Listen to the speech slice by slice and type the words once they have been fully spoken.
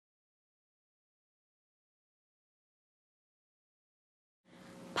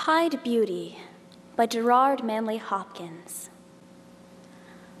Pied Beauty by Gerard Manley Hopkins.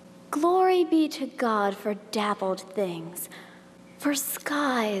 Glory be to God for dappled things, for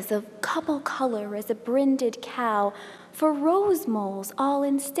skies of couple color as a brinded cow, for rose moles all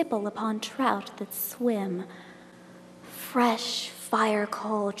in stipple upon trout that swim, fresh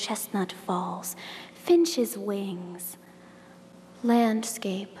fire-coal chestnut falls, finches' wings,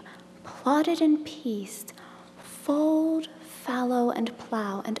 landscape plotted and pieced, fold, fallow, and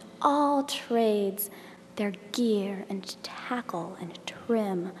plow, and all trades, their gear and tackle and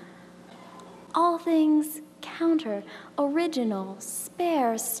trim. All things counter, original,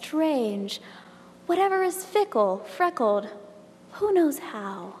 spare, strange, whatever is fickle, freckled, who knows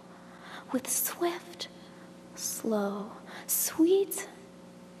how, with swift, slow, sweet,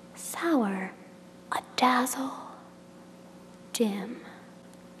 sour, a dazzle, dim.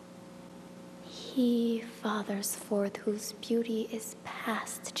 He fathers forth whose beauty is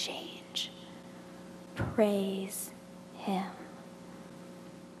past change. Praise him.